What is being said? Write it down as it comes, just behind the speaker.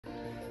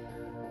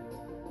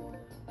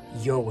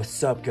Yo,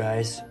 what's up,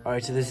 guys?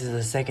 Alright, so this is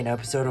the second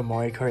episode of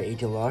Mario Kart 8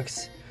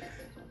 Deluxe.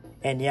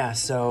 And yeah,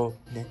 so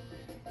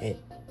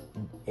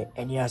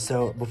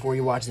before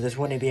you watch this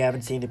one, if you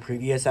haven't seen the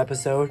previous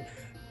episode,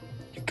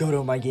 go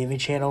to my gaming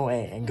channel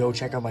and go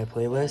check out my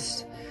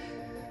playlist.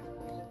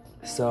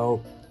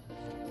 So,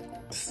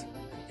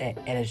 and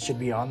it should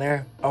be on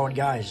there. Oh, and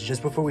guys,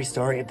 just before we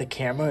start, if the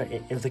camera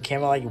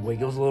like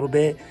wiggles a little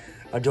bit,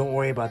 don't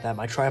worry about that.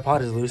 My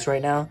tripod is loose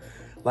right now,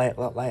 like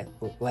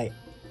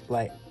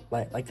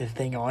the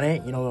thing on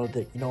it,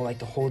 like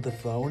to hold the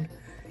phone,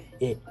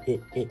 it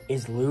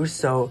is loose.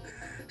 So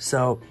if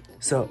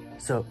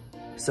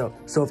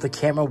the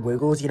camera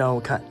wiggles,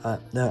 because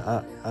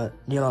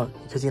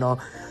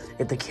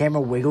if the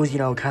camera wiggles,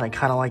 kind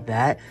of like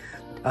that,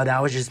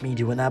 that was just me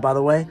doing that, by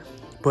the way.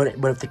 But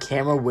if the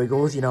camera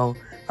wiggles,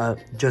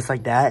 just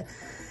like that,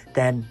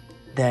 then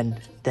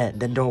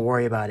don't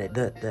worry about it.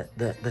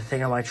 The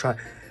thing on my truck,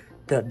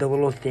 the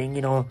little thing,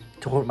 to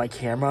hold my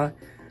camera,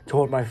 to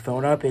hold my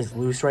phone up is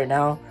loose right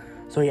now.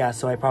 So yeah,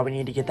 so I probably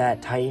need to get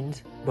that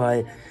tightened.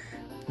 But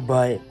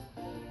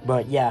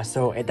yeah,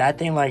 so if that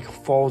thing like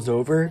falls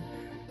over,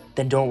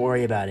 then don't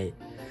worry about it.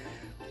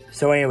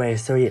 So anyway,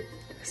 so yeah,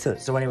 so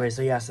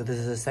this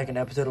is the second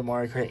episode of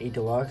Mario Kart 8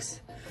 Deluxe.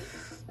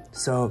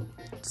 So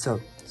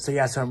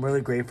I'm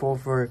really grateful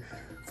for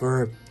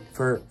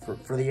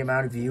the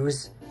amount of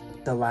views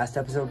the last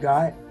episode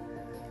got.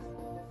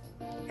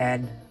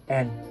 And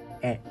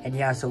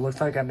yeah, so it looks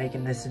like I'm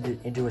making this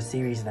into a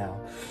series now.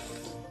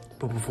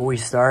 But before we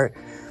start,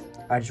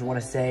 I just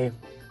want to say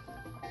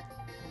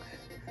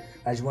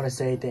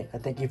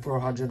thank you for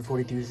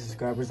 143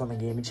 subscribers on the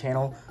gaming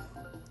channel.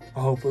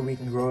 Hopefully we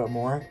can grow it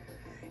more.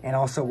 And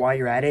also, while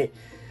you're at it,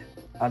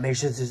 make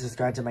sure to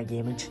subscribe to my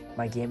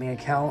gaming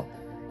account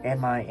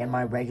and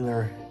my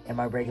regular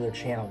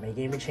channel, my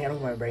gaming channel,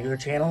 my regular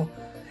channel,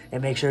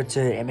 and make sure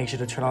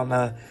to turn on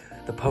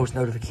the post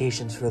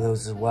notifications for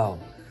those as well.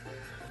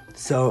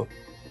 So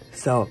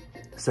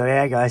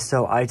yeah, guys.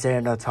 So I'd say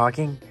I'm not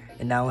talking,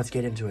 and now let's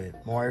get into it.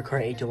 Mario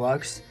Kart 8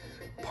 Deluxe,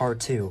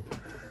 Part 2.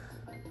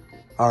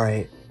 All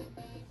right.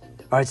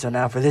 So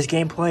now for this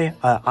gameplay,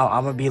 I'm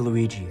gonna be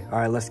Luigi. All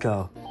right, let's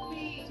go.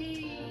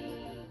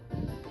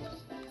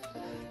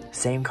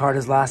 Same card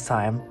as last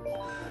time.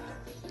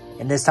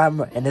 And this time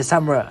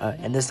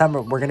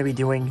we're gonna be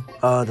doing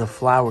the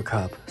Flower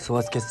Cup. So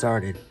let's get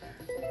started.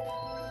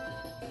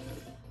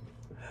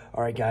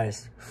 All right,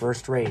 guys.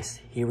 First race.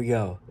 Here we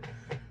go.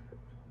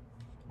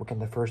 What can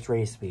the first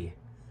race be?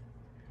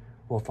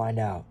 We'll find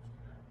out.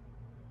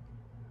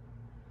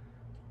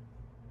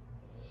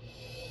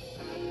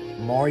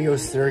 Mario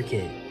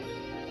Circuit.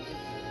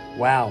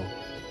 Wow.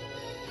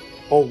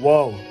 Oh,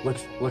 whoa.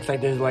 Looks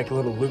like there's like a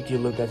little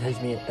loop-de-loop that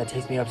takes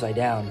me upside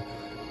down.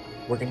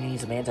 We're gonna need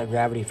some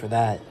anti-gravity for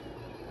that.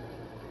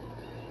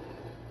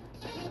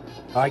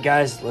 Alright,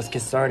 guys, let's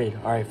get started.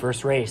 Alright,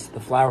 first race, the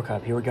Flower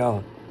Cup. Here we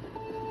go.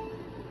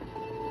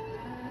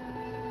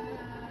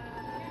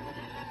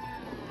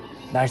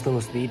 Nice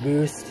little speed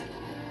boost.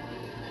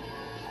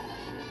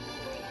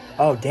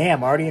 Oh,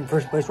 damn, already in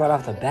first place right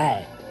off the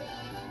bat.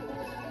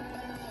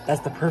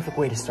 That's the perfect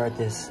way to start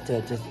this.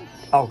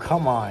 Oh,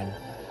 come on.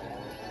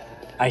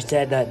 I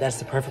said that's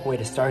the perfect way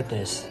to start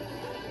this.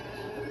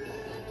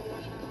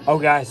 Oh,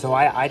 guys, so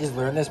I just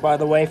learned this, by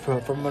the way,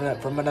 from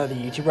another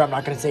YouTuber. I'm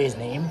not going to say his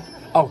name.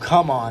 Oh,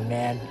 come on,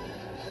 man.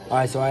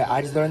 Alright, so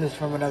I just learned this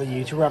from another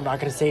YouTuber. I'm not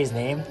going to say his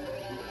name.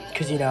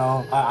 Because,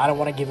 I don't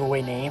want to give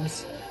away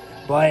names.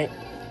 But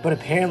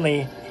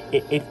apparently,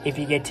 if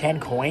you get 10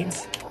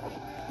 coins...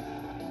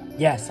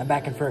 Yes, I'm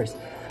back in first.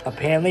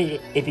 Apparently,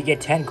 if you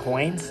get 10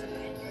 coins,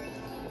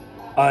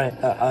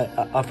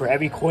 for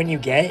every coin you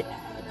get,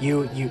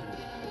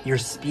 your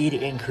speed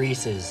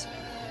increases.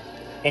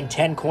 And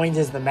 10 coins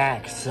is the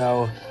max.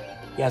 So,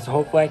 yeah, so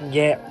hopefully I can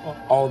get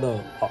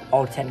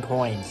all 10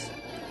 coins.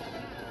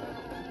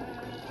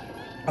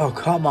 Oh,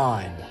 come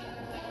on.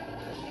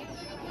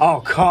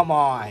 Oh, come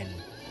on.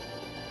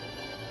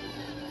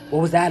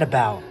 What was that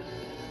about?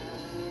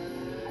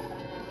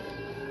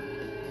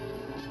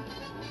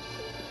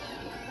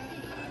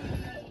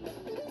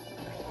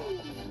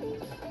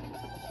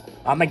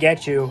 I'ma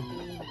get you.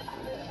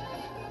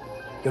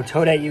 Yo,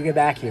 Toadette, you get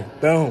back here.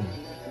 Boom.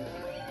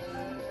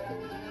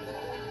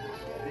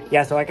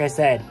 Yeah, so like I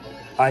said,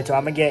 alright, so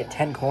I'm gonna get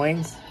 10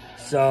 coins.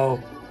 So,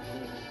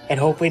 and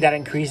hopefully that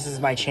increases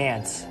my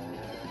chance.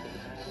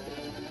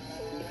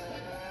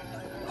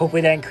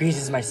 Hopefully that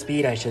increases my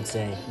speed, I should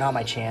say. Not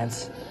my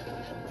chance.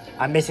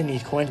 I'm missing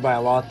these coins by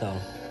a lot, though.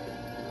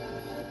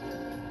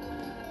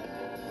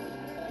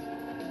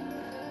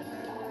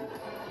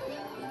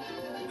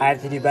 I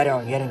have to do better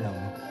on getting them.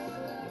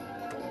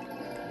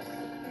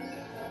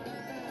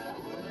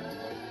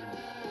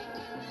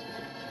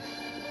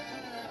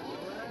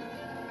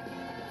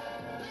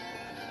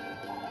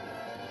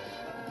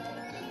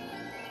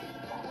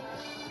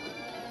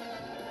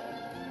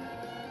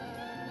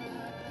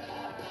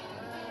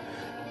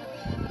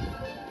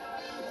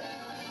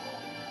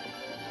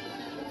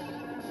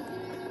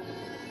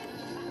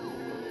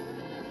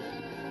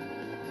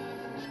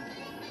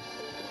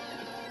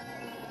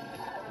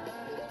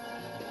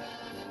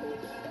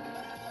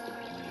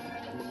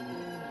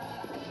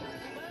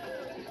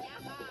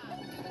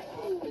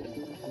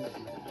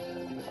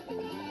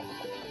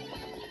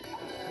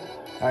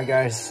 Alright,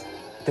 guys.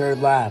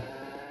 Third lap.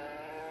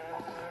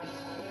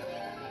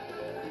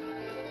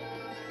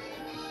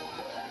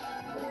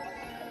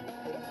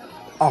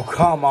 Oh,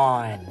 come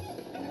on.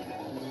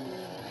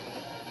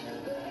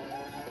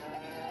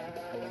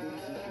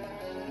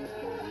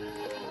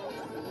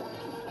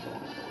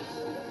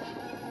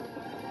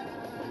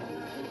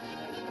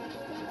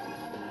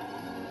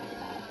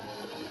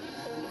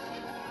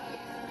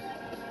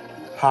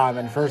 Ha, I'm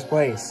in first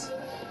place.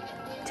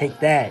 Take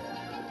that.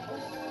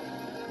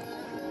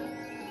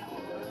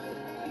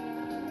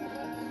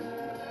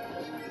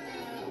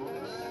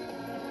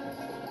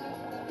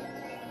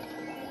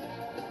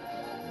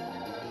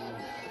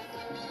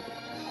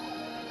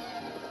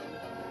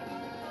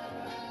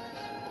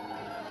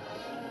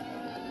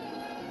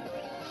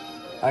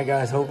 Alright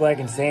guys, hopefully I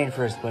can stay in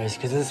first place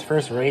because this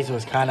first race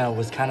was kind of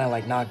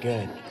like not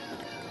good.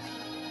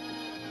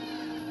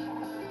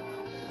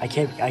 I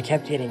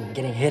kept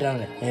getting hit on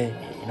it,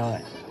 you know.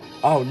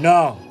 Oh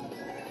no!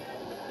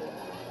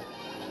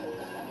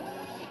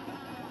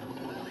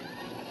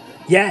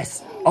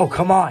 Yes! Oh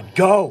come on,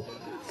 go!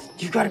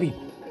 You gotta be.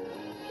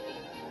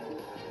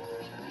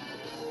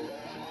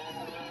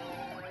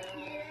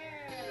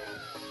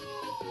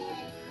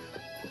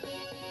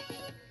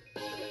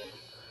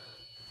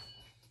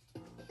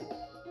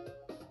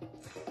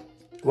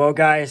 Well,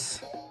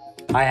 guys,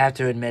 I have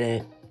to admit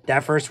it.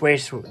 That first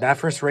race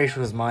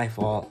was my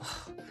fault.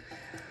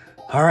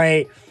 All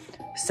right,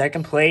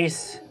 second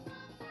place.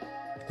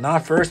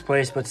 Not first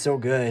place, but still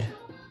good.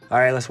 All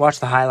right, let's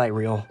watch the highlight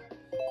reel.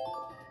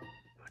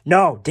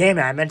 No, damn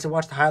it, I meant to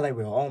watch the highlight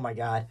reel. Oh my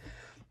god.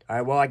 All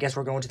right, well, I guess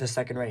we're going to the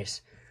second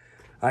race.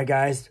 All right,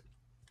 guys.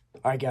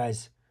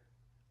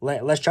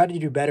 Let's try to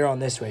do better on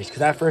this race because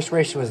that first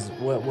race was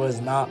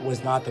not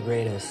the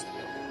greatest.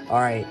 All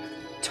right,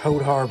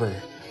 Toad Harbor.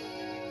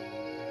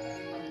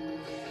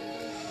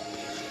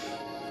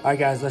 Alright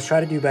guys, let's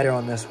try to do better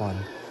on this one.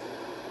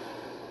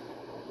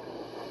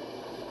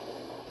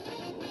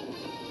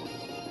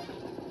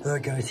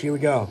 Alright guys, here we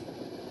go.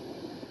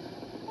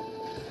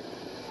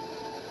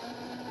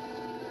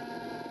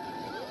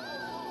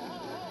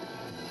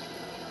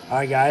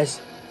 Alright guys,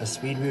 a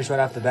speed boost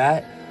right off the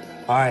bat.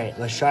 Alright,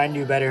 let's try and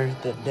do better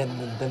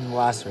than the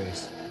last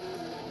race.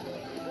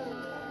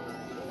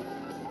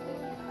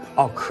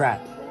 Oh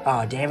crap.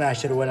 Oh damn it, I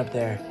should have went up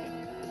there.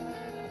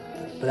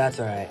 But that's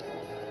alright.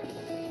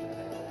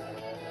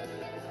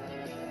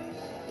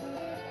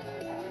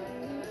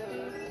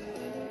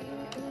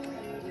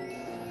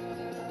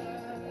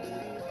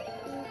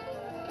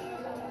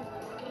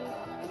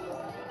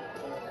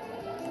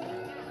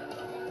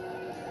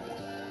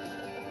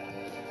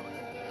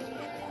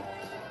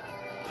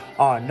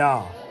 Oh,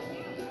 no.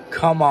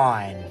 Come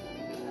on.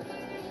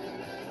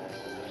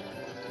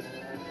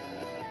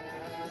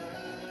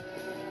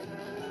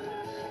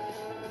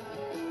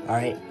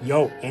 Alright.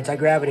 Yo,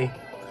 anti-gravity.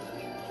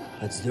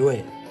 Let's do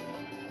it.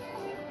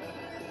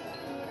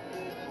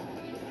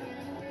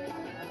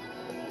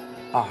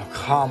 Oh,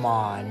 come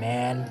on,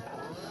 man.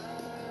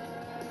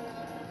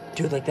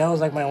 Dude, like, that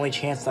was like my only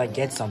chance to like,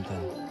 get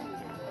something.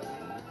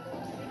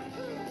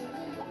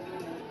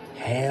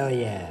 Hell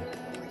yeah.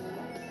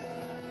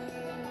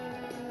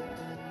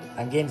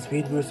 I'm getting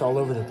speed boosts all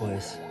over the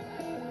place.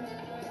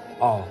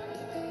 Oh.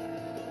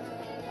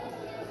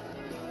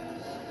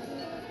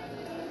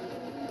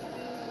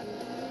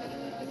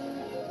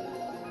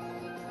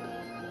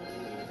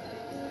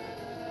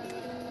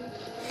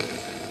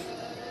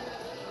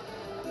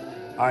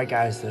 Alright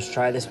guys, let's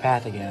try this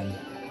path again.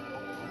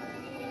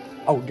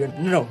 Oh,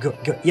 no, good,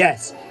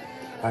 yes!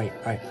 Alright,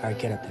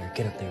 get up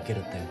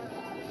there.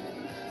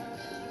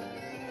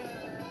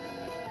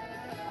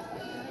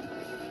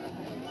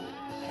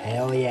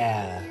 Hell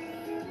yeah.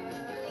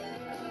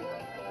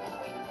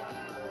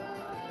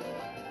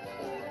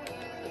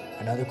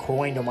 Another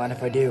coin, don't mind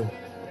if I do.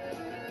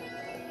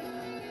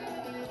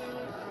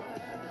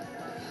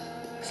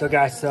 So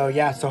guys, so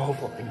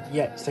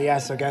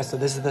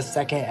this is the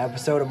second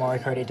episode of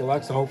Mario Kart 8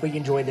 Deluxe. So hopefully you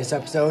enjoyed this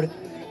episode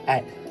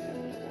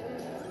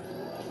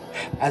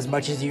as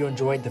much as you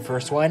enjoyed the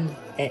first one.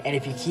 And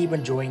if you keep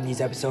enjoying these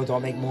episodes,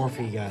 I'll make more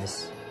for you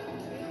guys.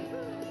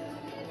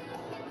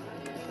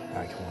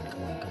 Alright, come on.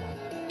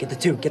 Get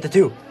the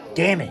two.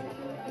 Damn it.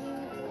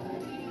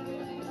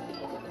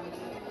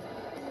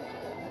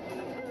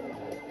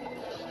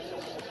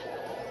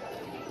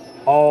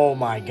 Oh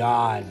my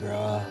god,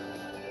 bruh.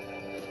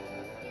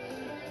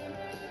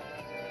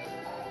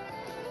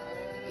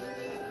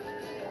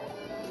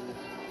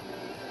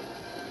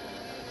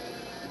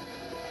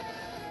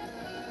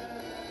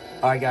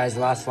 Alright guys,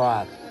 last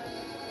lap.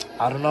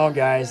 I don't know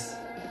guys.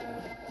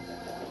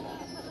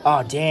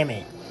 Oh damn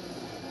it.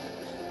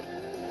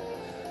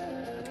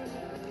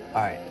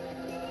 Alright.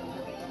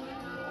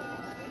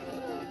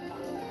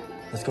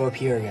 Let's go up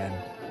here again.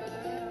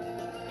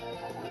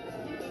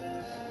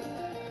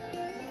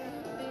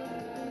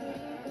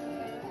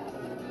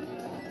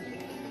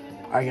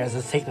 Alright guys,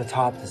 let's take the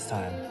top this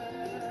time.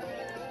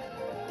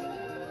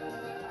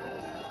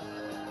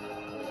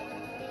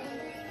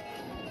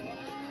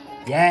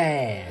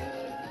 Yeah!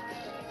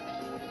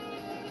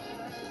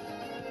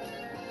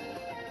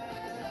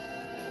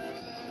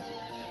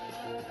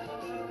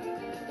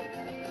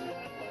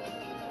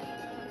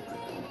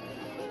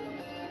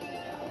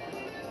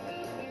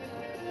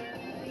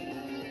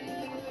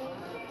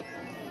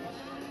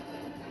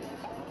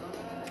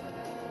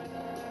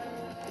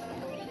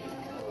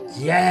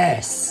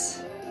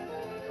 Yes!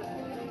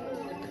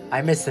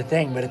 I missed the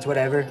thing, but it's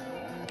whatever.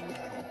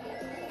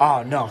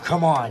 Oh, no.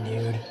 Come on,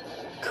 dude.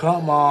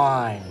 Come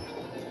on.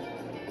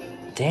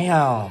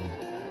 Damn.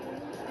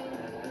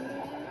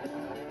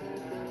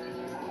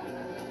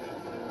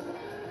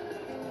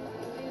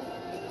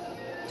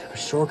 Took a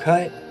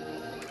shortcut.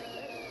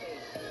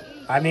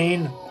 I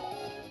mean,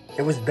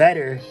 it was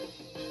better.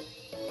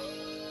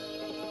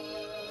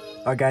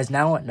 Alright, guys.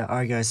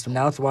 So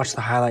now let's watch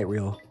the highlight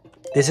reel.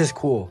 This is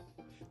cool.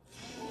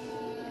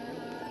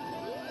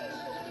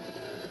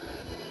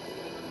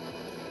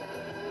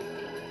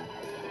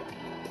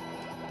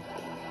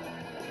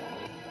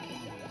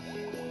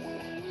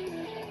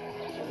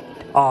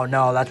 Oh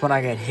no, that's when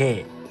I get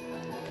hit.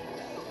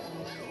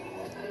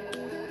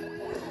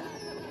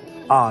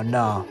 Oh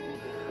no.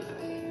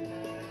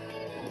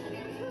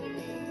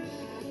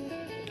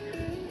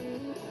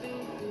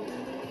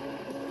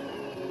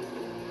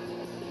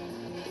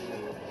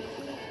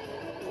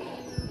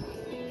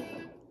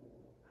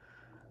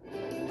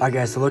 Alright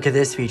guys, so look at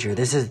this feature.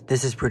 This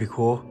is pretty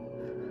cool.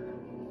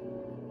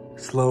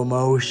 Slow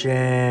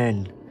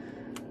motion.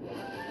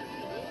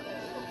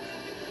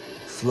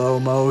 Slow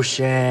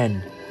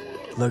motion.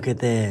 Look at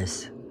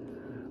this.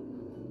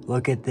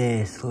 Look at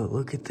this.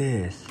 Look at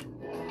this.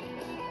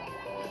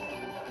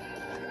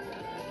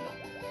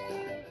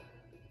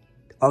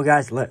 Oh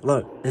guys,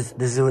 look. This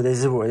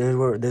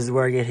is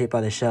where I get hit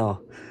by the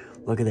shell.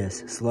 Look at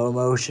this. Slow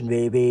motion,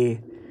 baby.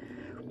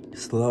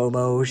 Slow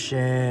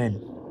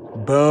motion.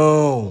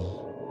 Boom.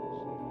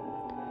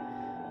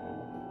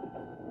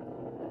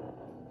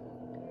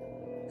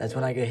 That's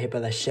when I get hit by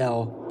the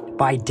shell.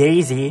 By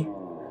Daisy.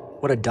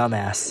 What a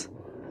dumbass.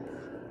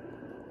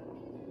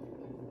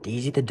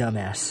 Daisy the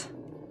dumbass.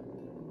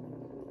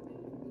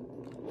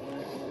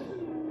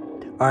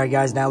 Alright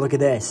guys, now look at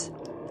this.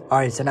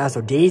 Alright,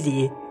 so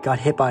Daisy got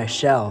hit by a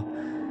shell.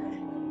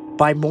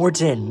 By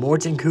Morton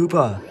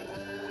Koopa.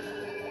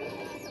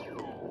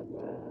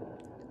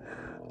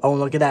 Oh,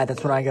 look at that.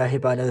 That's when I got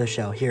hit by another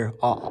shell. Here,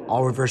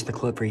 I'll reverse the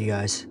clip for you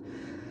guys.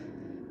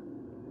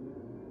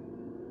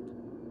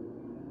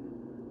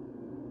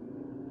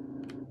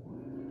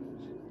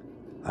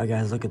 Alright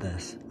guys, look at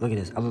this. Look at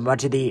this. I'm about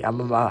to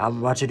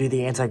do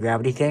the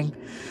anti-gravity thing.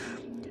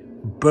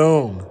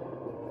 Boom.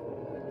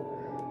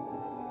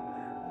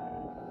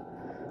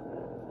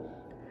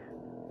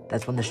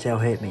 That's when the shell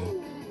hit me.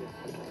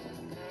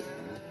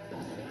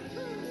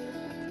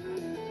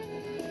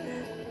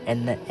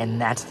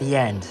 And that's the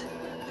end.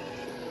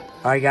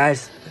 Alright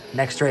guys,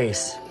 next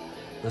race.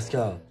 Let's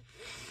go.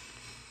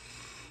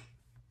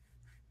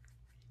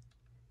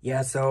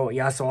 Yeah, so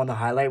on the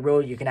highlight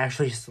reel, you can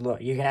actually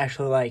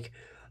like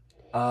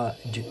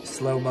do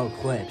slow-mo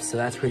clips, so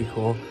that's pretty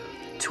cool.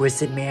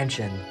 Twisted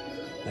Mansion.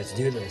 Let's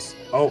do this.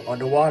 Oh,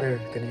 underwater.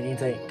 Gonna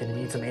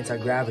need some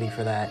anti-gravity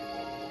for that.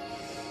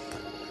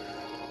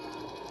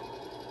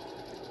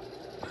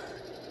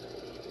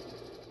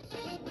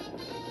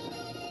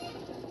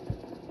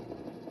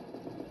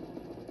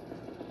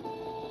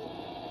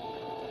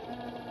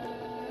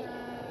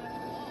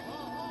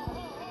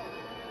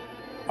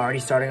 Already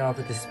starting off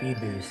with the speed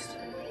boost.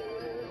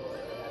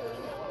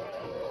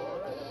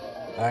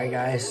 Alright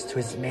guys,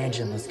 Twisted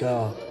Mansion, let's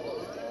go.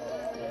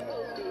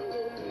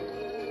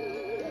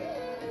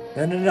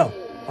 No.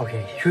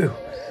 Okay, phew.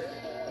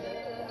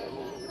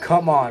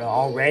 Come on,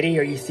 already?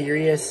 Are you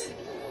serious?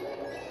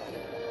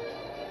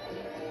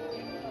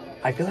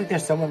 I feel like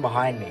there's someone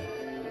behind me.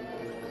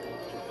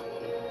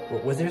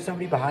 Was there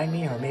somebody behind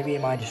me, or maybe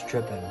am I just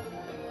tripping?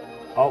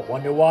 Oh,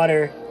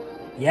 underwater.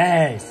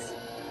 Yes!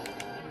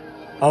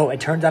 Oh,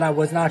 it turns out I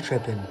was not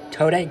tripping.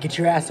 Toadette, get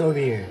your ass over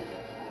here.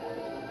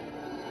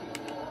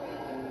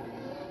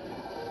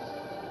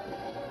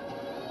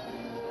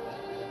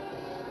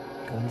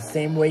 Going the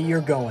same way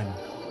you're going.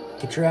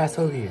 Get your ass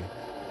over here.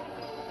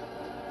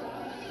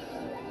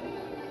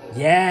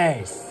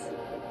 Yes!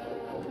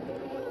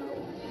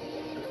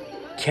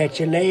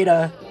 Catch you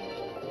later.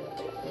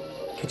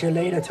 Catch you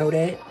later,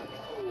 Toadette.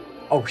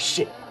 Oh,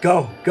 shit.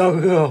 Go.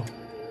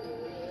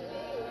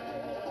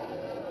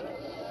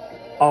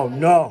 Oh,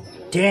 no.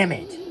 Damn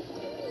it.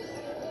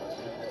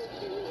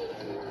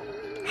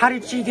 How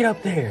did she get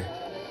up there?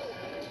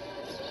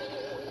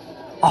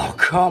 Oh,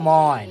 come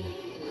on.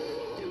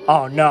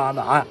 Oh,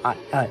 no.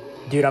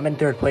 Dude, I'm in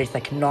third place.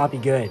 That cannot be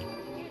good.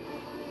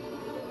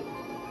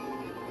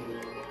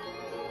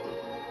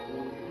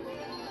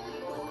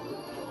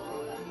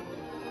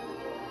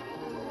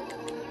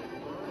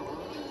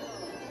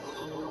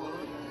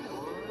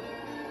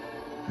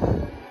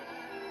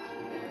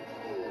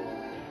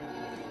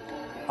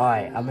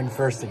 Alright, I'm in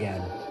first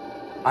again.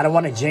 I don't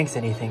want to jinx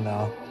anything,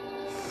 though.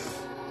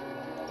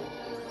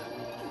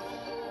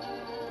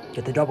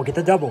 Get the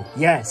double.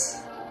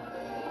 Yes.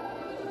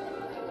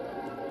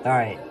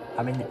 Alright,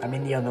 I'm in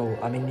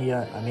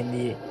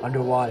the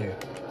underwater.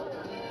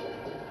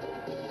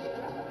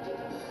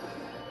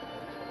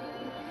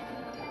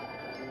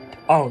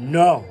 Oh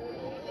no.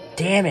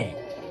 Damn it.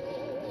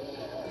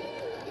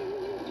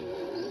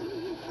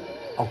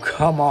 Oh,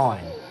 come on.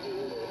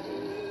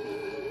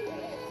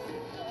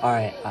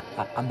 Alright,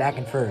 I'm back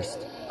in first.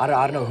 I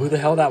don't know who the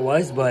hell that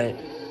was, but...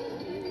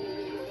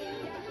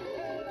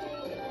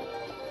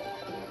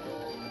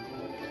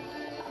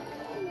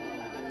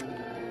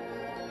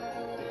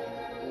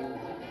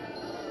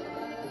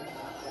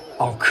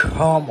 Oh,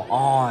 come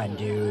on,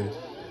 dude.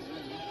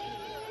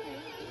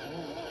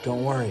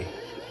 Don't worry.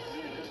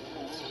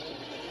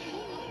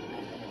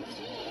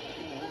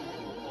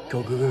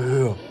 Go, go,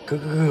 go, go, go,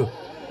 go,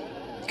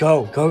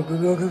 go, go, go, go,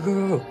 go, go,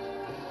 go.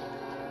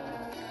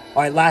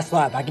 All right, last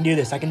lap. I can do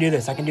this. I can do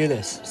this. I can do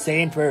this.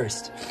 Stay in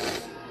first.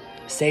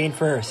 Stay in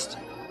first.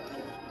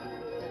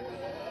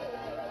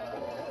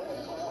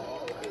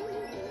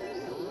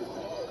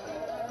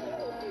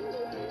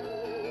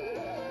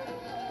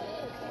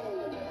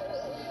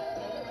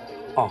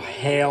 Oh,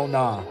 hell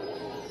nah.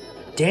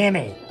 Damn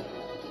it.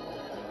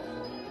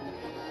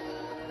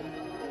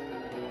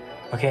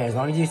 Okay, as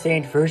long as you stay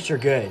in first, you're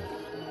good.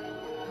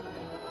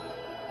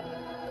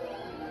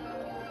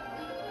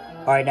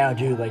 Alright, now,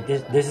 dude, like,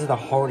 this is the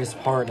hardest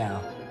part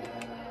now.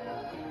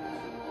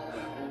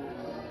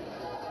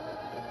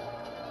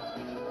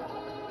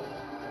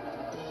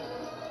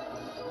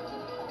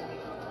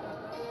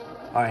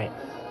 Alright.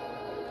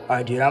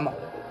 Alright, dude, I'm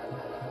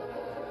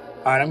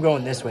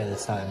going this way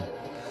this time.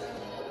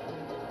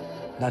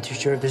 Not too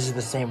sure if this is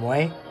the same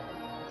way.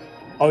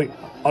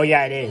 Oh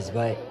yeah, it is,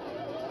 but...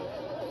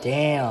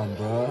 Damn,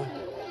 bro.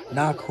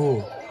 Not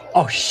cool.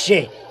 Oh,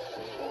 shit.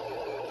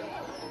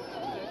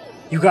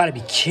 You gotta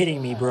be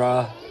kidding me,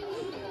 bro.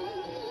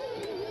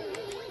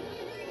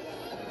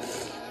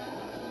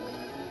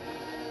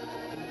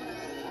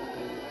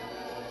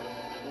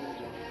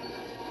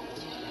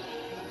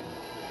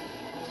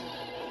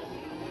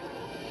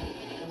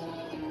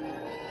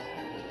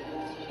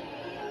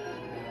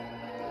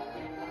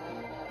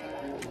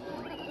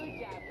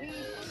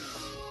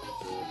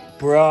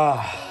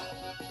 Bruh.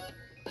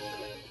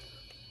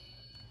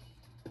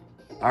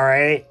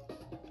 Alright.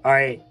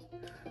 Alright.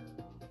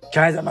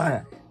 Guys, I'm on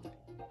it.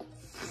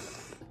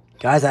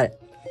 Guys,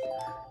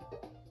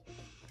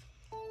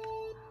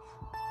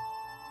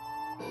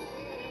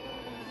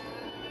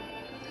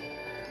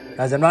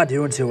 I'm not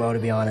doing too well, to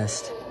be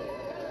honest.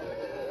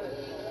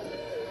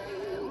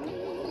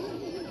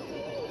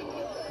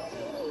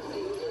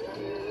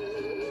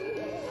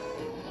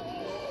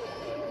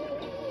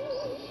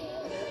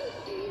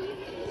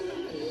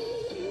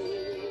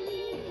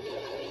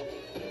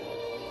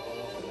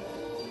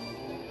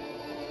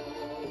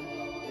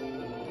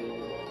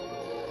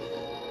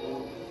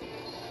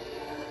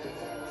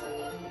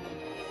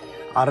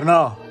 I don't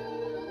know.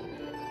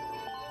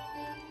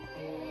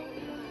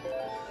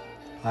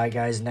 Alright,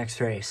 guys, next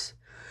race.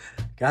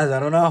 Guys, I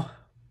don't know.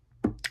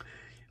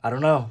 I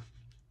don't know.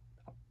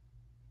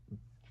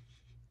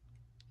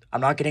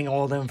 I'm not getting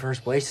all of them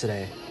first place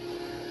today.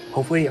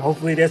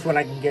 Hopefully this one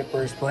I can get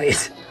first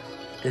place.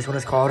 This one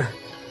is called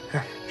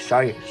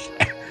Shy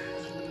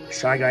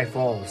Guy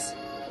Falls.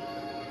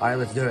 Alright,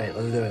 let's do it.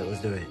 Let's do it.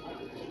 Let's do it.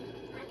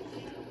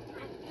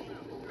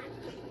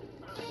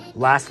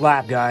 Last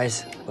lap,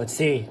 guys. Let's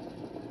see.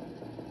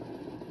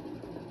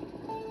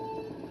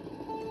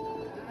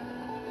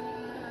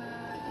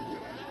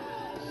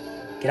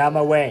 Get out of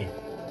my way.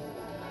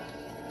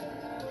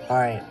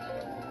 Alright.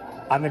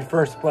 I'm in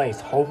first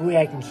place. Hopefully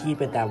I can keep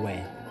it that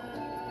way.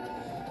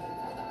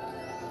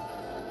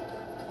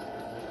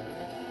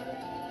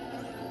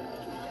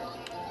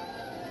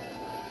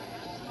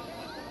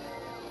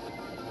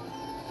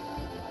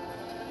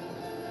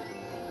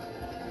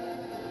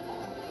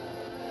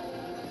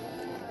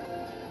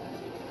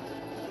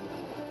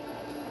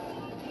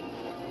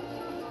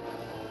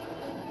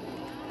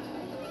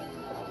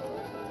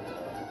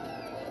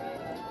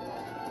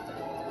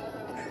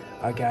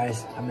 Alright,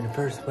 guys, I'm in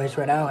first place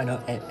right now, and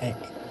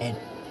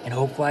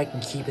hopefully I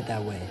can keep it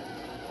that way.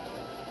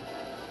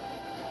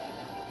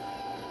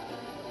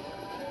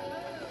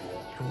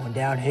 Going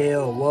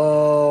downhill,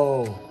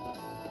 whoa!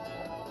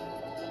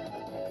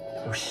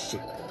 Oh shit!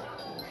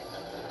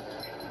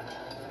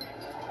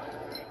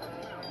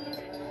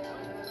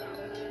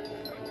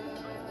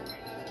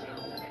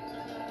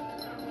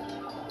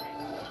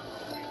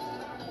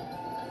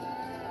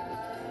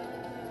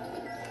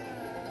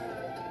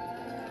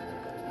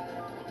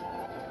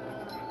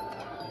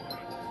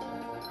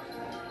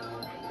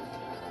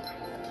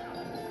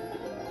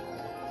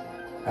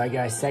 Alright,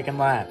 guys, second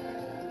lap.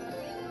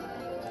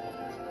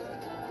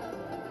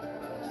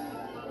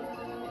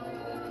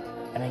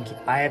 And then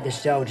I have the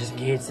shell just in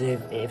case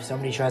if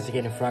somebody tries to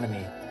get in front of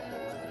me.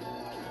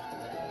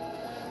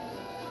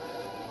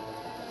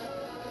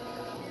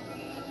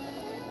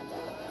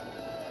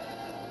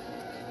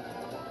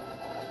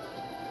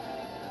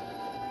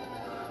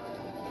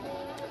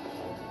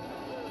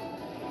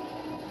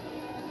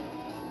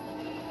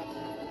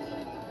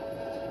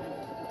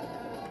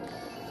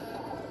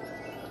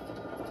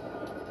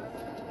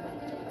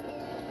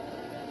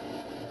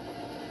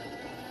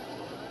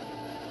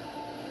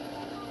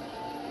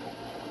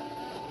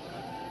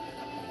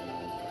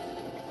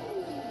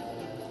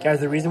 Guys,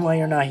 the reason why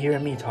you're not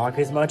hearing me talk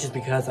as much is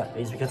because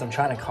I'm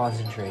trying to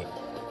concentrate.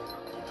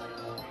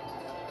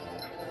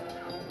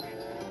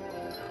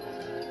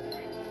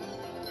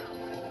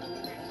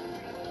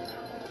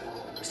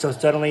 So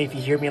suddenly if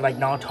you hear me like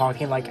not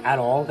talking like at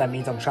all, that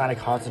means I'm trying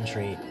to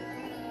concentrate.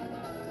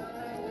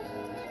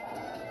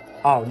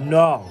 Oh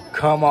no,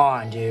 come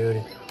on,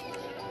 dude.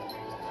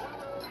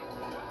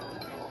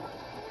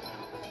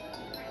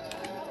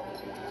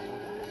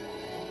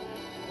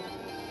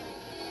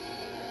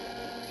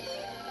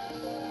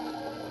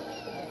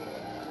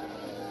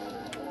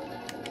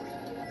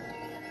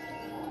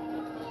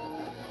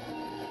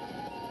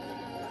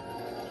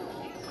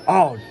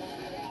 Oh.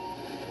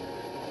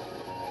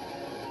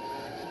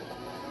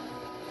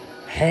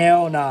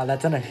 Hell nah,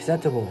 that's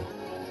unacceptable.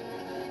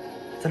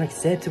 It's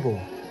unacceptable.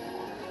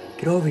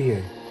 Get over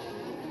here.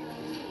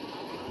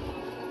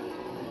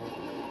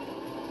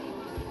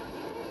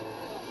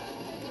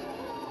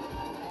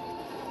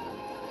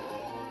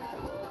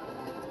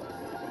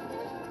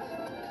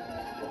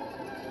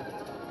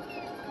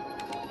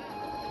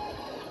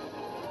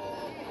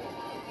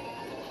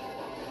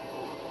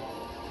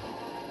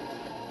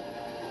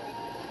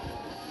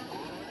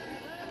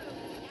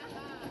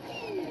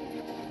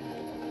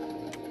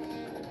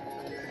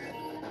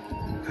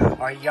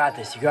 Alright, you got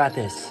this, you got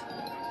this.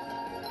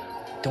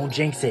 Don't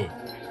jinx it.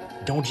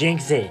 Don't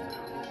jinx it.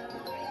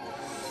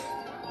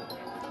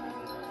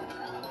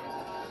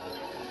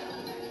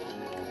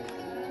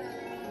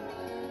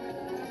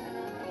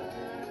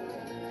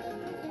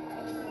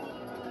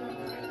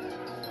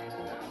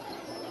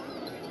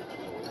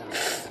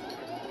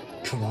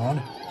 Come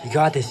on. You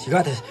got this, you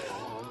got this.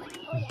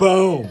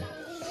 Boom.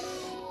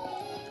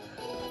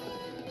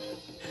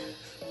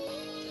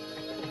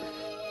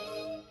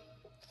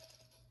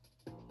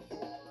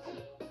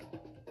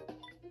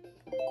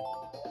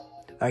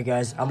 Alright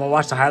guys, I'm gonna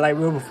watch the highlight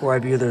reel before I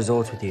view the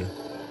results with you.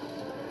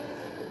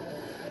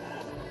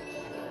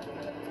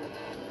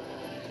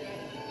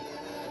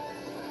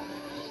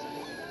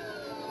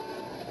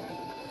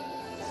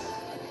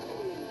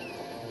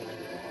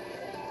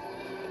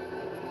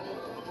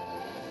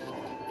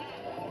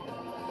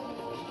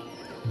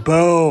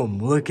 Boom!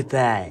 Look at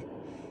that.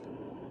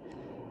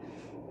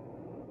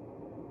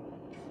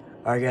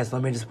 Alright guys,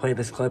 let me just play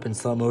this clip in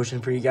slow motion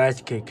for you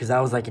guys, because that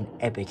was like an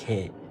epic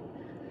hit.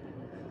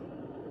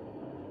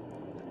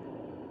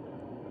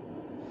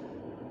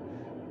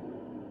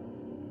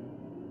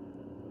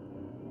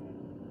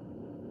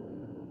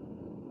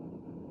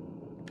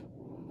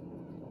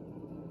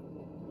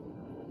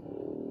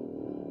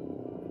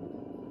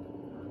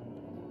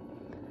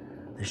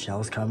 The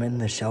shell's coming,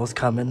 the shell's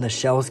coming, the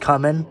shell's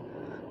coming.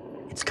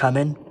 It's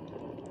coming.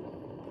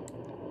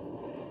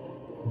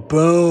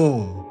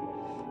 Boom.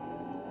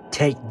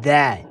 Take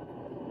that,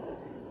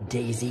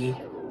 Daisy.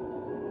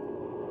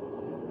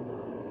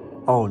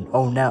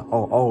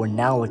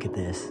 Now look at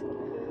this.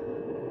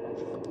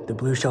 The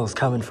blue shell's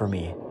coming for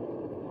me.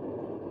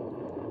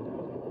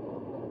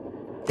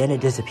 Then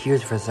it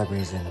disappears for some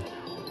reason.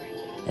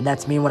 And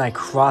that's me when I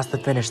cross the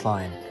finish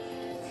line.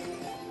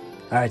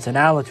 Alright, so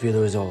now let's view the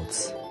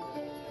results.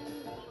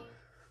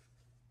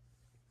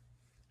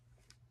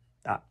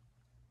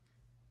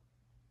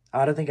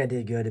 I don't think I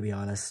did good, to be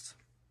honest.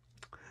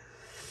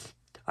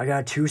 I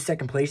got 2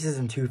 second places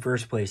and 2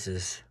 first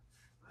places.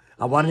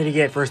 I wanted to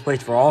get first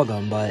place for all of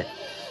them, but...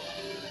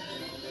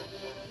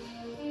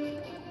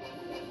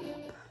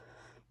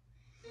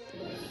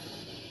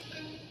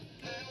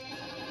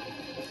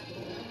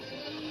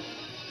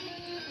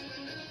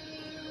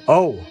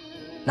 Oh,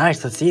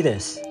 nice, let's see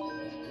this.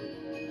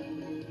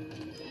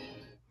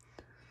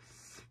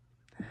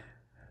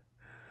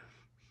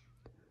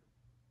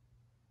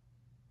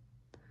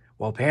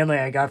 Well, apparently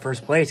I got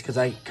first place because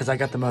I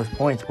got the most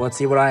points. But let's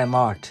see what I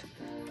unlocked.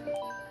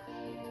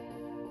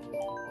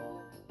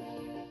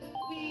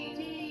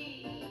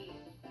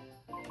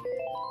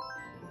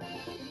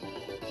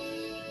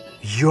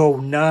 Yo,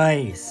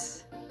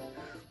 nice.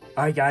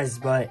 Alright guys,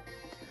 but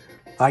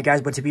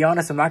to be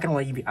honest, I'm not gonna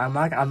leave this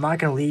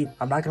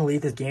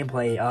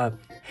gameplay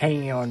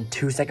hanging on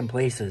 2 second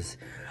places.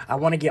 I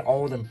want to get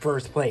all of them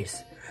first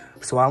place.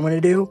 So what I'm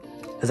gonna do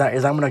is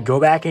I'm gonna go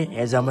back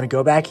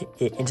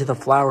into the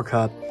flower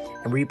cup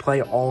and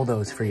replay all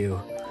those for you.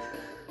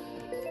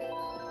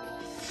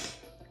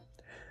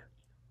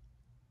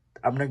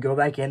 I'm gonna go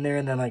back in there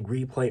and then like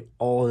replay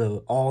all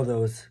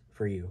those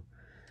for you.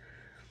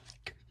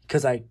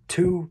 Cause like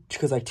 2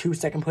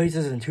 second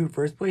places and 2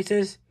 first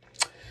places.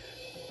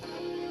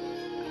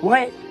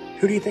 What?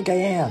 Who do you think I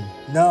am?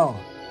 No.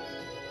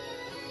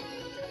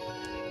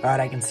 Alright,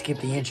 I can skip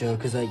the intro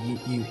because like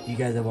you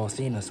guys have all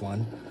seen this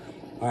one.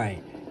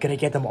 Alright. Gonna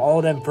get them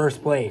all in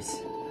first place.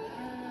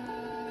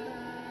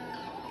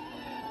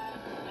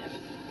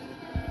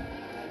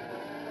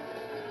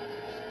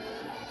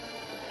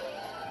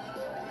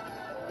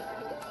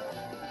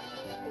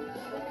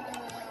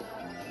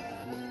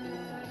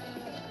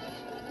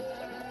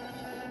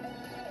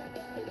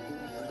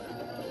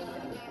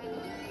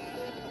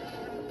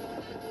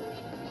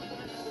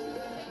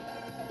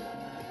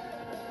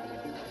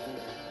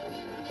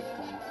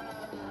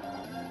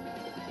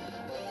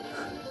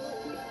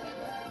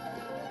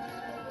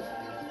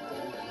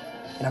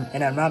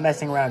 And I'm not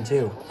messing around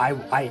too.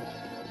 I'm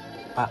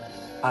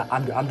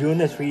doing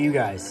this for you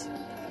guys.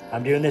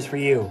 I'm doing this for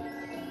you.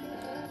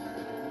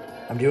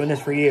 I'm doing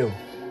this for you.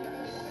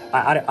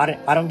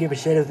 I don't give a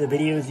shit if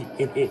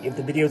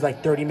the video's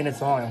like 30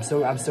 minutes long. I'm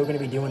still gonna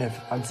be doing it.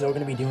 I'm still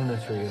gonna be doing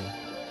this for you.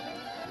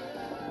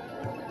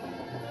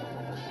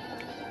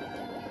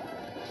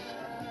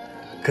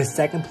 Cause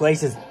second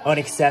place is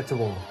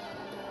unacceptable.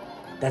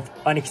 That's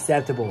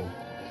unacceptable.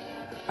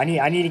 I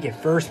need to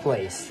get first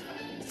place.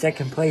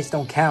 Second place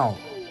don't count.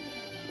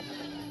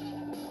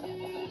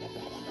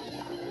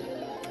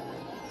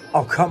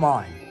 Oh, come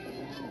on.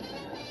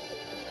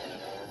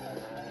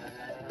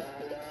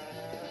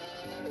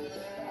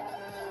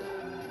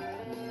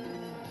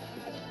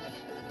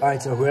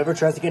 Alright, so whoever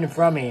tries to get in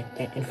front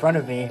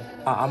of me,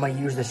 I'm gonna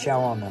use the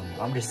shell on them.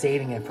 I'm just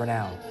saving it for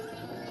now.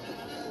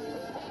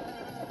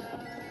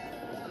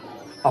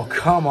 Oh,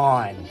 come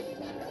on.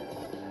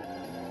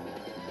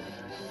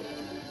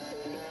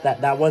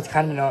 That was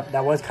kind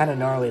of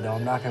gnarly though,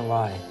 I'm not gonna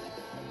lie.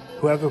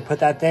 Whoever put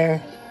that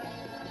there,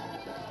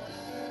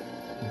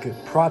 good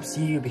props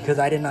to you, because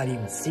I did not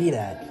even see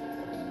that.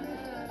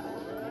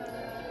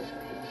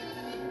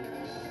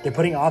 They're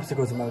putting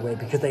obstacles in my way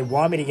because they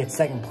want me to get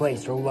second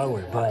place or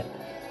lower, but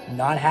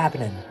not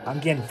happening. I'm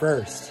getting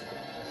first.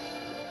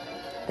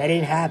 That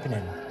ain't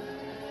happening.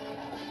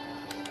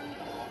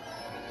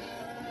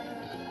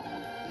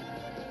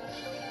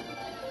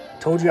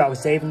 Told you I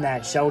was saving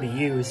that shell to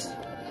use.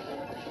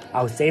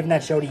 I was saving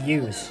that shell to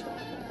use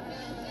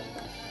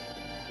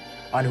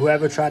on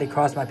whoever tried to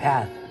cross my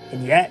path.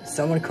 And yet,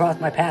 someone crossed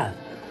my path.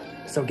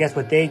 So guess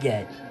what they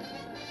get?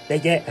 They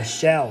get a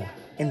shell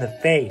in the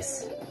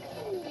face.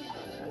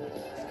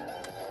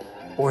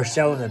 Or a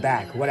shell in the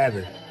back,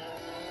 whatever.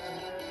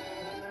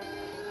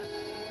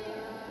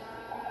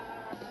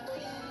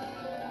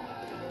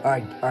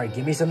 Alright,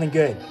 give me something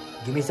good.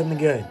 Give me something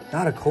good.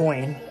 Not a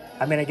coin.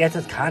 I mean, I guess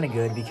it's kind of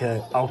good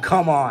because... Oh,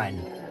 come on.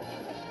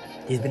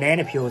 These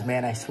banana peels,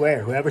 man, I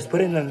swear. Whoever's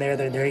putting them there,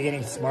 they're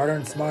getting smarter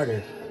and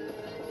smarter.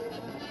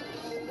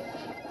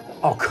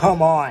 Oh,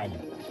 come on.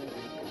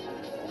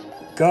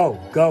 Go,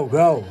 go,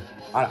 go.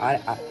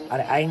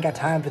 I ain't got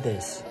time for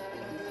this.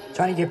 I'm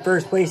trying to get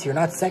first place here,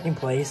 not second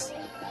place.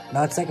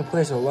 Not second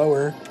place or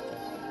lower.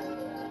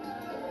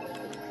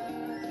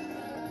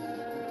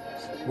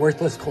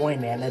 Worthless coin,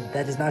 man.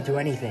 That does not do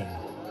anything.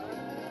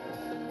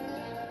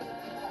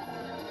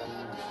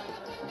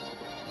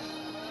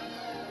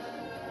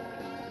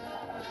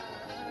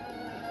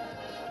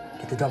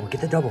 Get the double.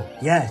 Get the double.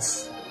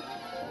 Yes.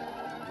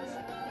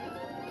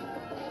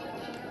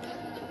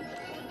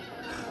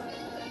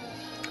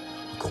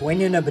 Coin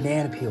in a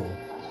banana peel.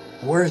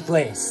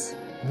 Worthless.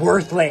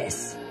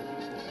 Worthless.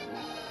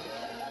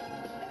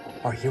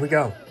 Alright, here we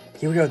go.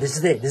 Here we go. This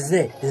is it. This is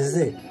it. This is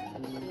it.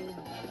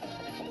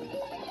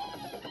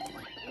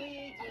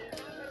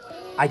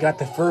 I got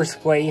the first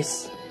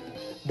place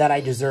that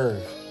I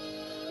deserve.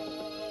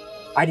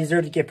 I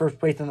deserve to get first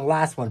place in the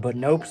last one, but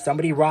nope,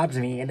 somebody robbed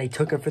me and they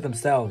took it for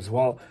themselves.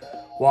 Well,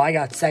 I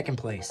got second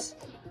place.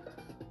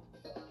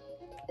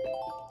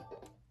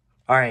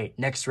 Alright,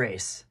 next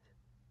race.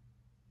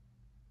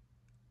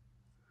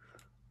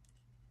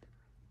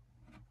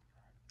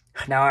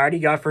 Now, I already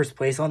got first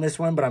place on this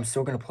one, but I'm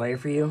still going to play it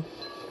for you.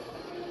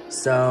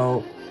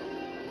 So,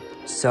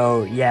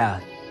 yeah.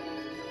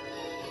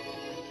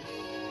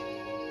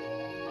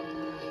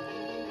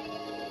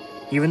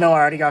 Even though I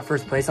already got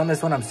first place on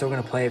this one, I'm still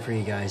going to play it for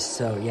you guys.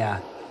 So,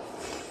 yeah.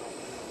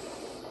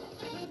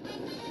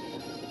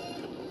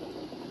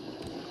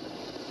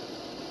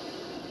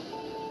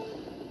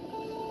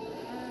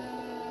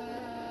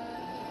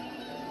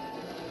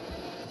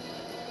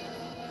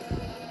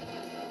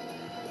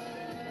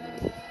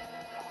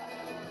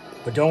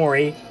 But don't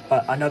worry,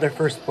 another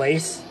first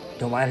place.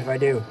 Don't mind if I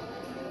do.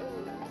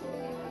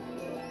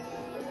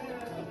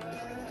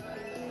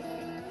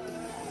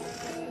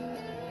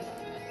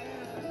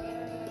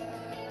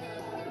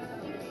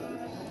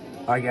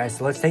 Alright guys,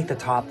 so let's take the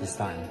top this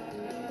time.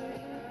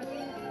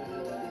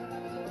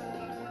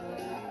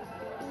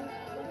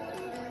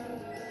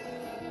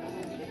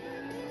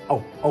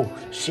 Oh,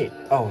 shit.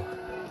 Oh,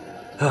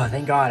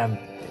 thank God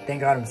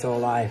I'm still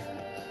alive.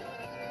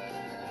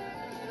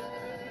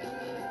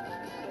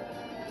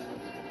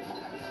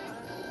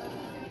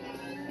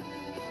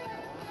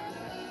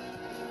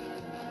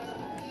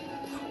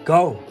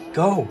 Go,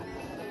 go.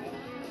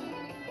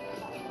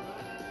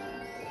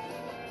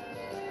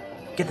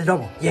 Get the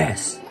double.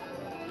 Yes.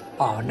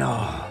 Oh,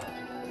 no.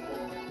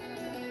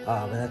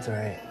 Oh, but that's all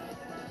right.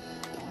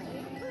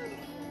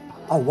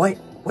 Oh, what?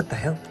 What the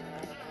hell?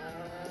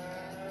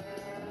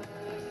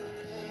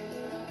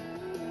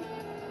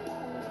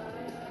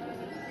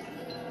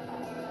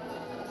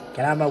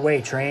 Get out of my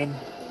way, train.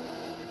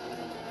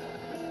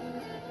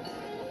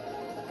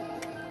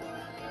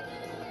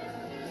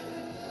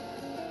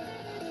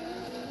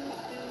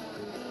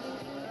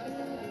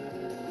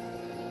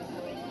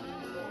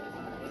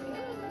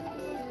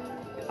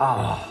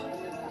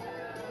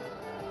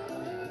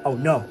 Oh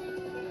no.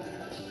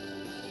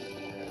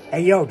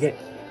 Hey yo, get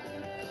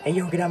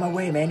out of my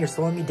way, man. You're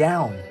slowing me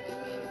down.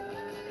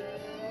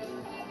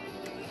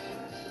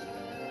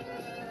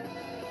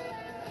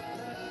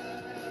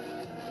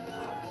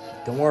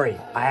 Don't worry.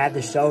 I have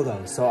the shell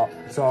though, so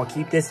I'll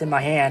keep this in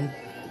my hand.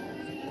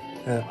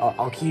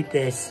 I'll keep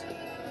this,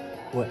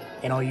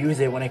 and I'll use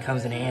it when it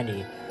comes in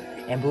handy.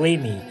 And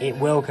believe me, it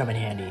will come in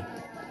handy.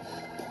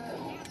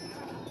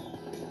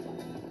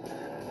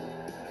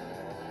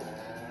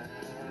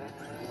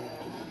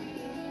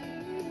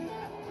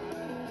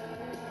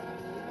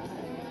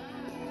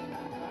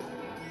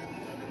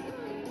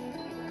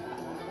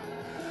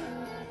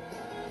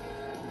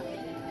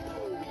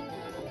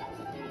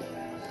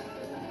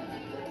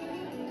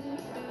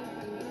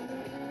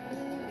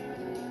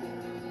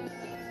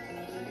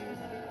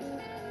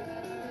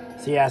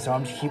 So yeah, so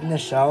I'm just keeping the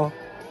shell.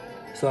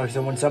 So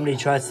when somebody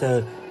tries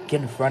to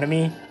get in front of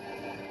me,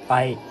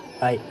 I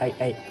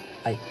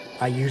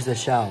use the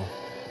shell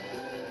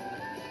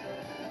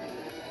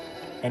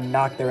and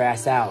knock their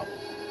ass out,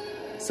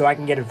 so I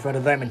can get in front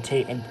of them and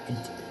take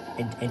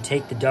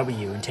take the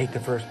W and take the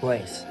first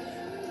place.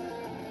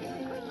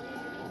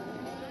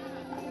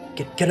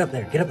 Get up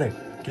there, get up there,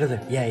 get up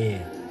there.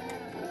 Yeah.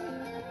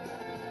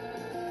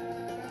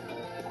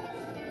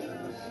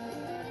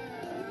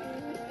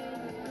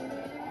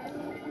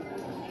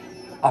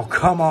 Oh,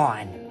 come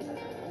on.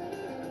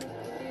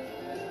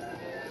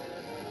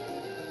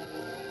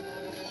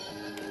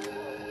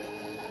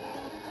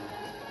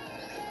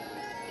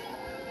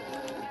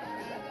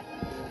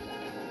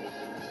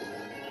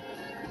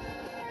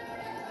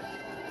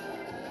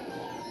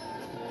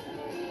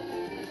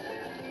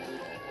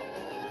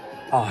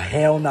 Oh,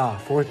 hell no.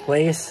 4th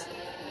place?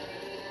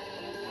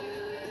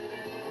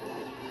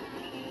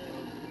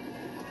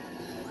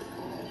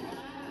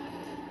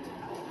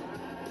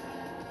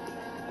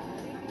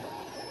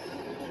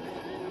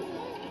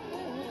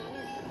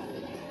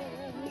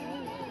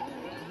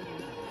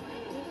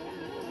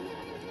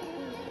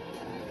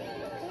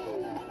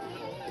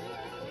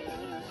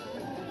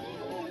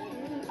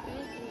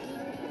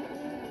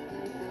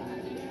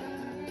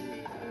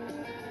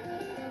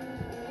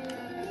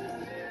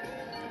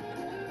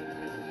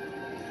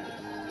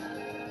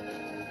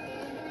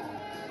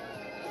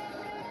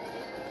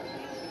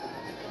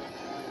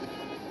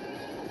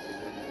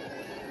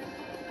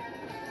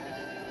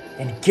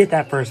 And get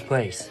that first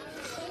place.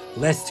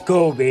 Let's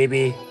go,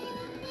 baby.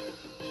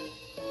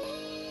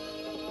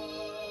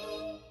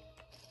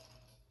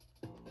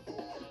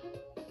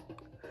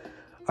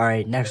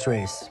 Alright, next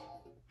race.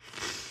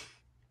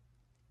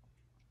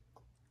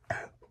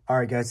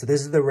 Alright, guys, so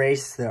this is the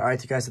race.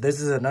 Alright, guys, so this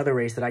is another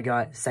race that I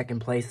got 2nd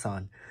place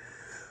on.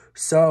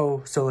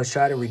 So let's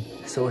try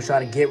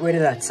to get rid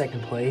of that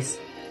 2nd place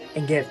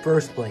and get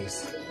 1st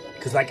place.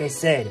 Cause like I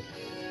said,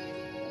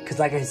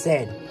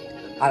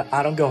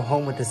 I don't go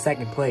home with the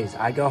 2nd place.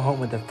 I go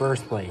home with the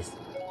 1st place.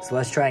 So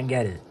let's try and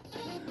get it.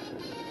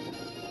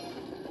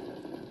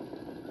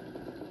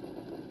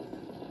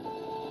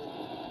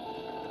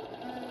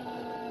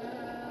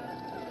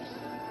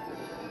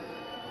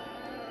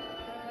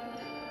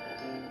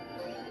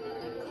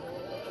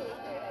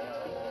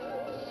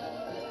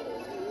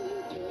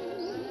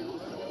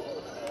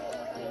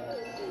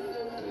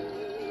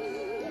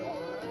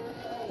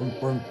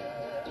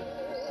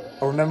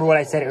 Remember what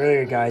I said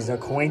earlier, guys. The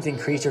coins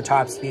increase your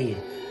top speed.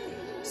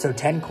 So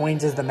 10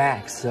 coins is the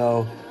max.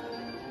 So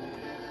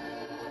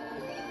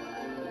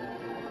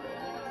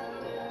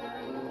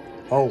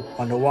oh,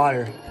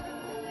 underwater.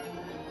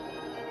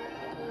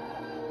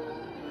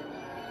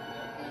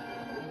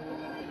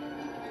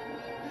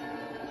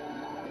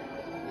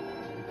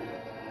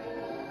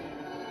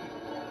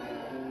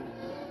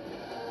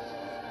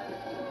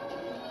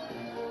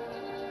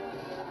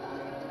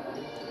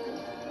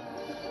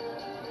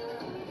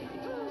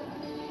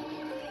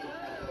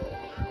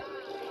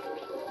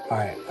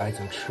 Alright,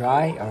 so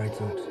try.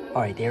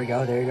 Alright, there we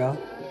go.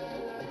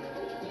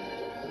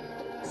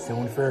 Still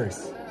in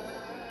 1st.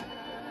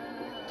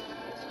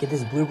 Get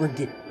this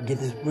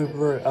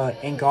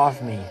blooper ink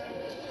off me.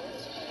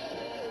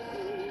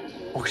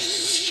 Oh,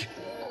 shh.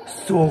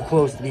 So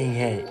close to being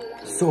hit.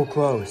 So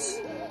close.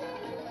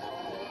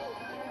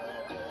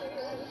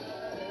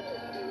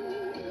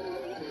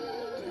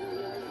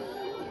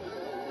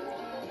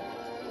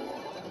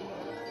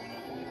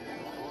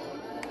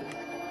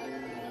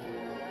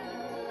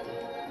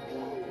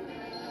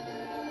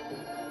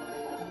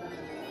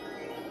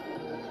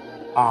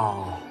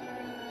 Oh,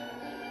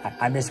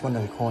 I missed one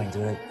of the coins,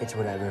 but it's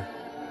whatever.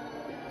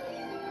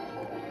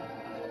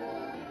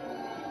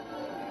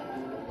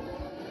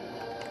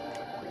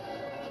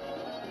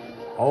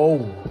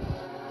 Oh,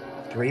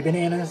 3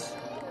 bananas?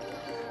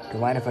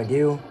 Don't mind if I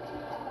do.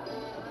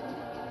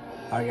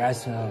 Alright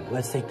guys, so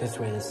let's take this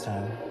way this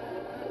time.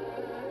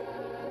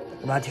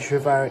 I'm not too sure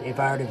if I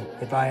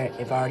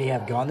already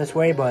have gone this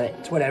way, but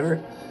it's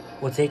whatever.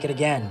 We'll take it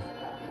again.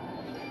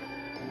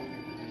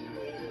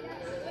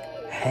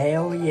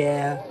 Hell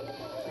yeah.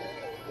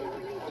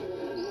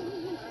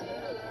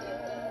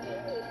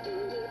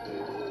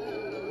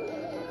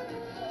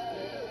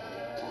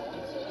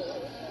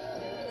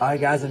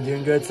 Alright guys, I'm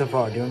doing good so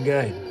far, doing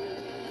good.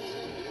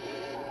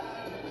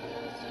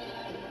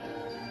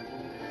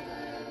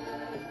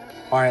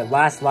 Alright,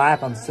 last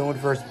lap, I'm still in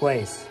 1st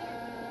place.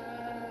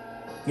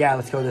 Yeah,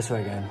 let's go this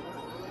way again.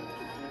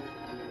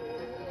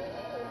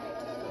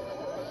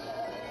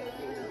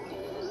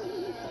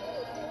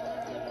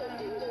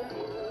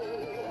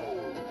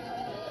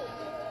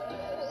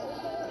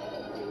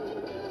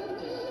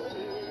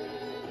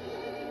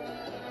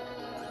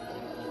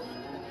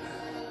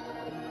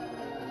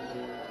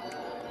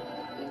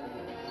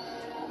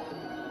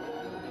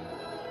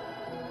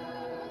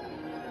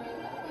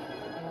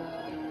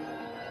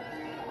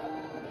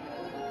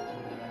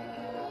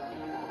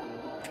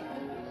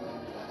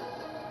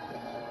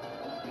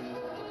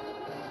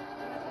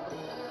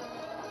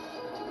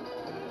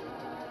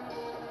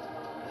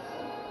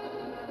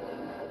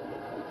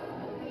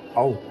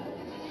 Oh.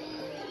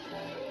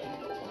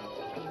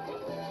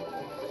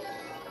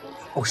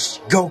 Oh,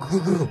 go, go,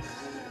 go.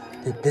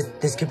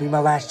 This could be my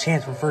last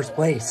chance for first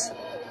place.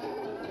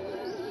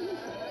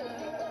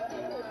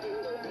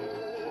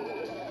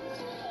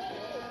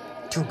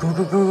 Dude, go,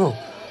 go, go, go.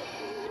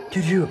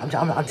 Dude,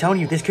 I'm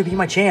telling you, this could be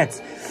my chance.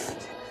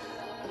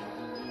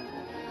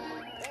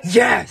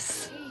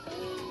 Yes!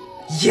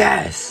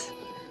 Yes!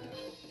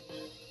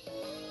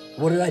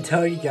 What did I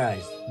tell you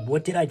guys?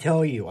 What did I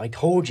tell you? I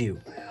told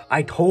you.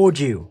 I told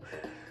you.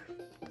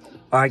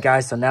 Alright,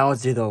 guys, so now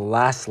let's do the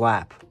last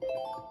lap.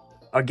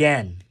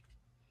 Again.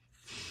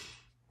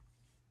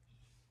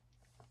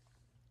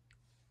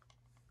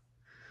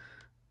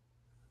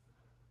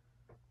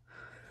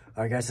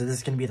 Alright, guys, so this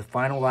is gonna be the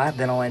final lap,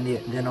 then I'll end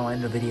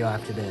the video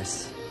after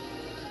this.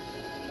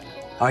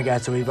 Alright,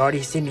 guys, so we've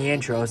already seen the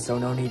intro, so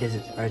no need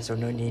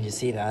to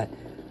see that.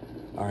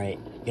 Alright,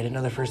 get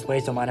another first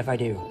place, don't mind if I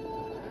do.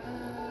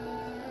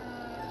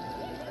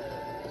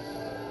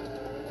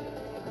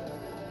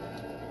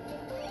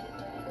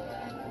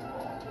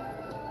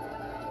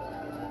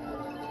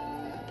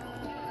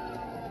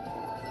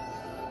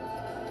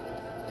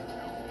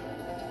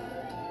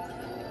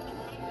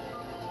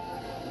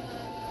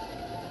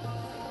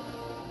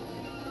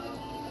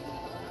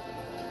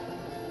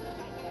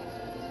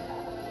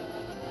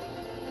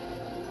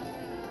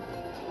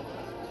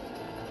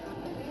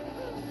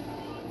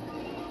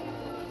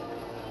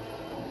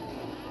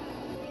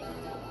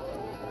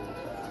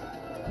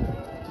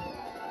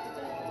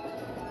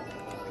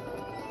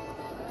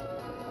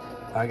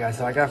 Alright, guys,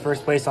 so I got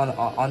first place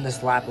on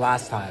this lap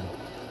last time,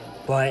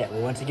 but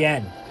once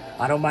again,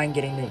 I don't mind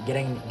getting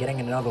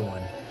another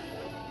one.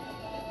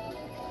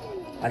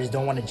 I just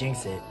don't want to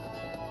jinx it.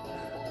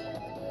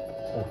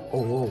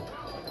 Oh.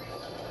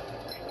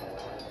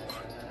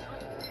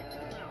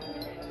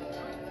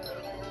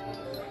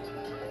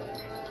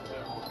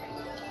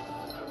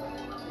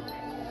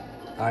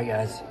 Alright,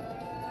 guys.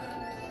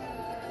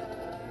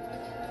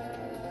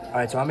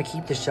 Alright, so I'm gonna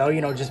keep the shell,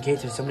 just in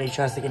case if somebody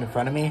tries to get in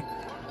front of me,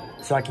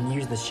 so I can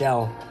use the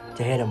shell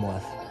to hit him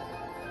with.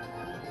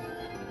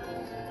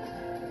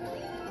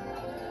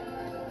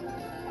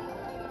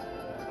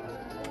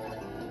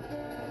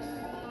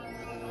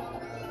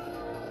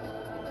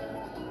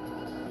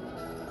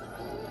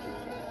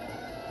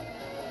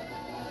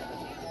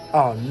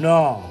 Oh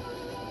no!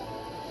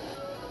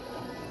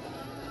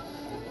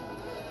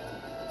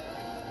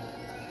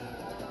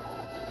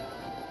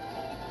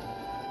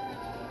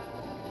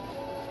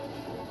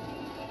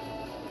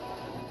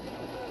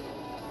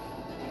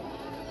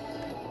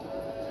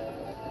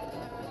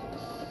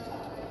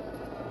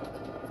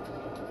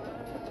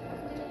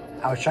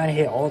 I was trying to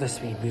hit all the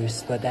speed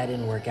boosts, but that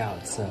didn't work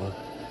out, so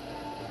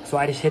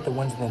I just hit the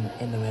ones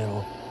in the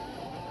middle.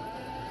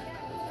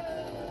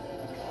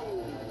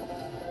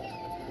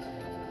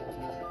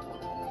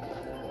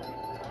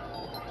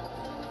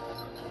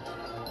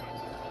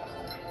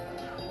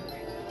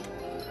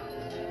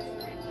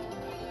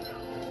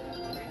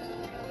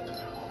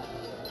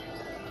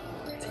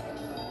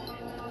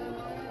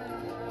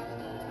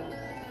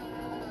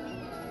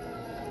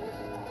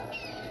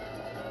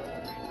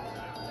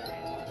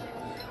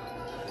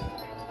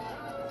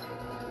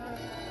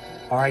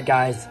 Alright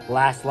guys,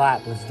 last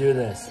lap, let's do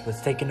this.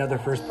 Let's take another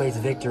first place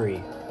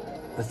victory.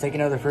 Let's take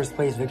another first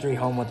place victory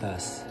home with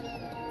us.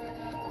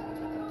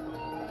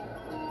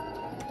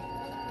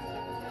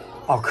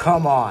 Oh,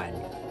 come on.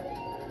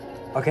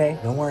 Okay,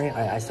 don't worry,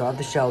 I still have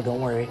the shell, don't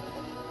worry.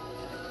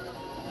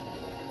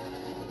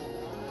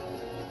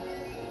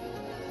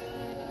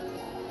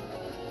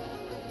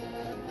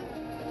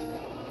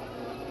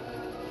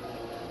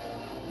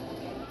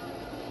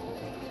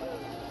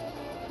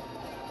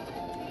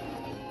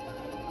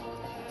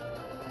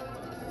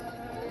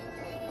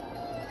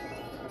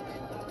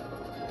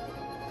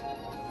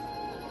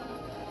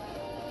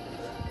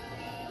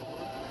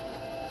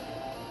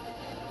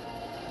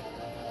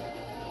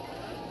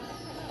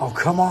 Oh,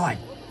 come on.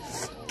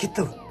 Get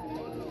the...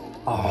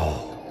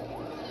 Oh.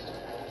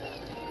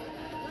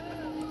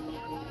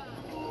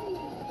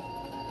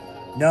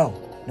 No.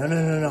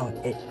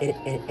 No. It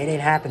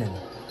ain't happening.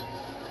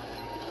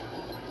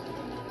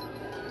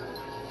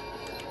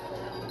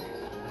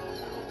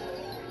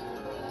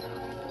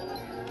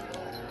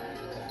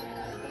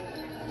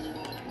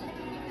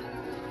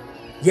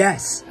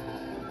 Yes.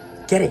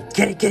 Get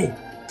it.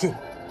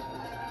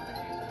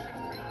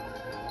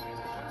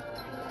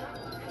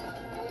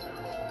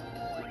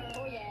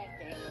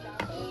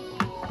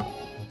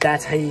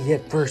 That's how you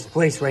get first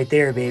place right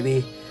there,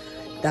 baby.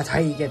 That's how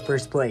you get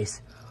first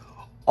place.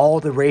 All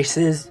the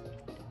races,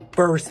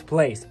 first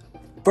place.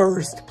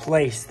 First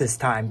place this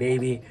time,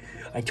 baby.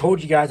 I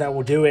told you guys I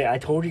will do it. I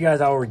told you guys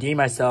I will redeem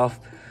myself.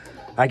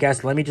 I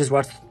guess let me just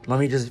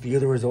view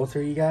the results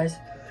for you guys.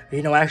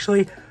 You know,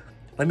 actually,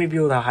 let me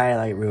view the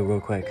highlight reel real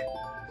quick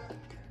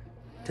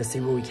to see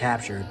what we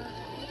captured.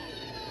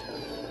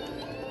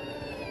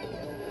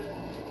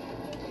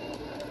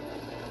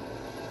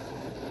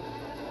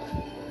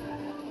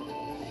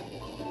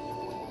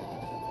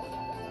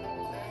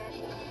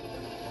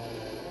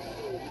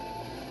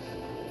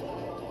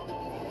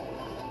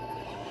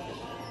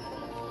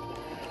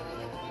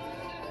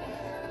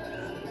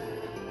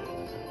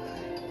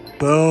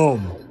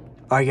 Boom.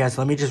 Alright guys,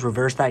 let me just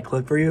reverse that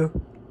clip for you.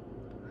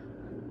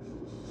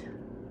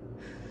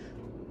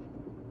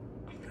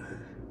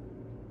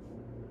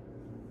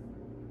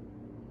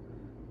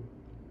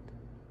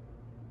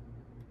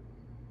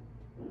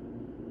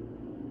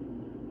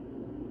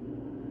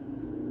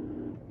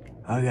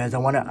 Alright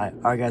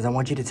guys, I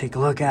want you to take a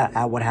look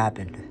at what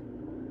happened.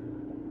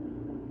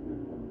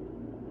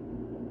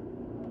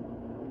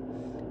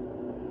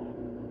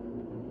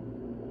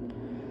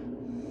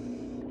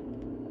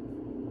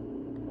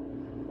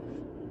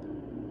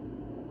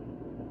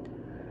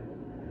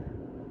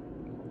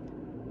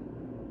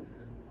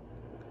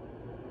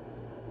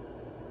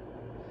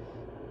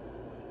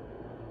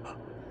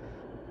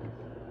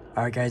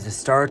 Alright guys, it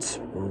starts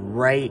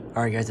right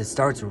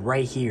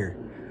here.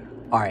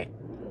 Alright,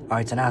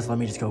 so now let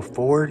me just go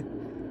forward.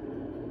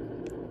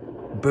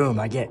 Boom,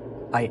 I get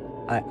hit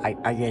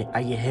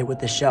with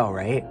the shell,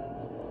 right?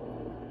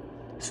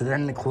 So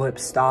then the clip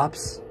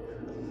stops,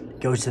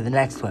 goes to the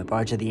next clip.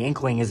 Alright, so the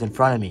inkling is in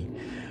front of me.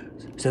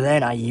 So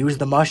then I use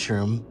the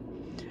mushroom,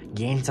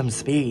 gain some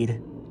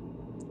speed.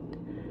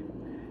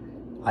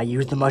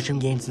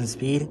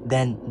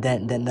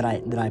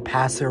 Then I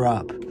pass her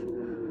up.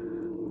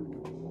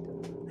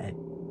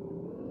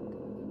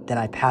 Then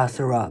I pass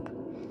her up.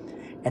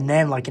 And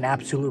then, like an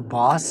absolute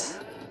boss,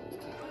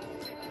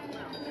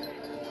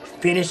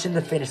 finish in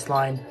the finish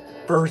line,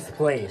 first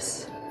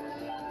place.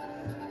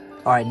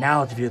 Alright,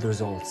 now let's view the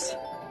results.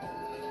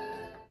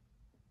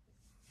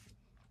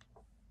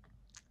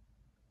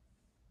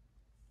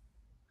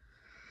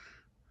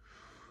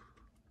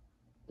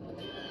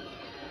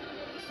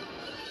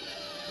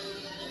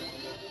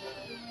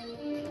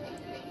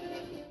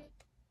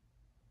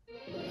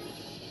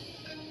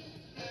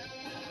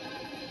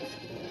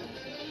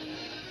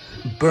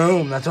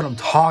 Boom, that's what I'm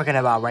talking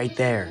about right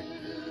there.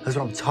 That's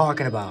what I'm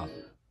talking about.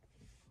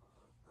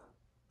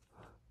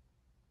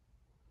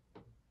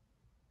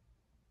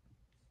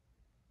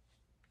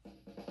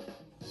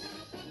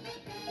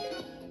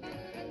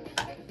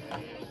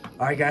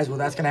 Alright guys, well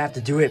that's going to have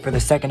to do it for the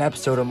second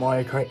episode of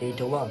Mario Kart 8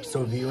 Deluxe.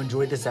 So if you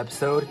enjoyed this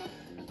episode,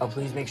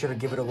 please make sure to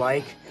give it a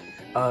like,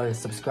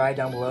 subscribe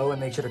down below,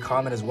 and make sure to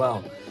comment as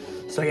well.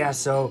 So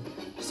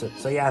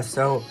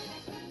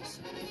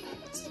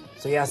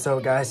guys,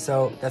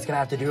 that's gonna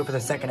have to do it for the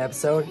second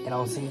episode, and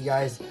I'll see you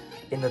guys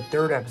in the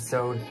third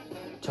episode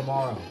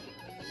tomorrow.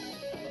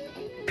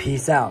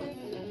 Peace out.